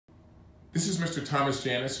This is Mr. Thomas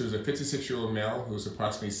Janis, who's a 56-year-old male who is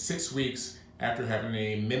approximately 6 weeks after having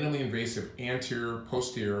a minimally invasive anterior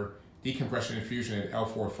posterior decompression infusion at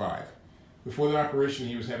L4-5. Before the operation,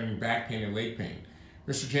 he was having back pain and leg pain.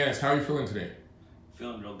 Mr. Janis, how are you feeling today?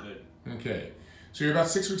 Feeling real good. Okay. So you're about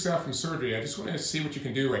 6 weeks out from surgery. I just want to see what you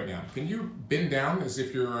can do right now. Can you bend down as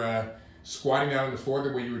if you're squatting down on the floor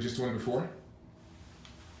the way you were just doing before?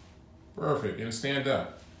 Perfect. And stand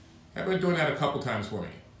up. I've been doing that a couple times for me.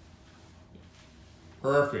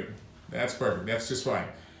 Perfect. That's perfect. That's just fine.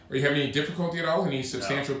 Are you having any difficulty at all? Any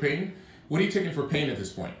substantial pain? What are you taking for pain at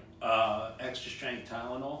this point? Extra strength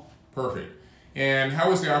Tylenol. Perfect. And how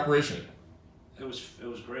was the operation? It was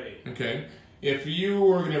great. Okay. If you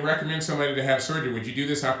were going to recommend somebody to have surgery, would you do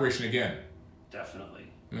this operation again? Definitely.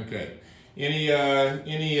 Okay.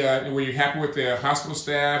 Were you happy with the hospital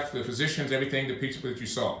staff, the physicians, everything, the people that you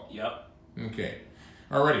saw? Yep. Okay.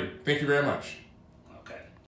 Alrighty. Thank you very much.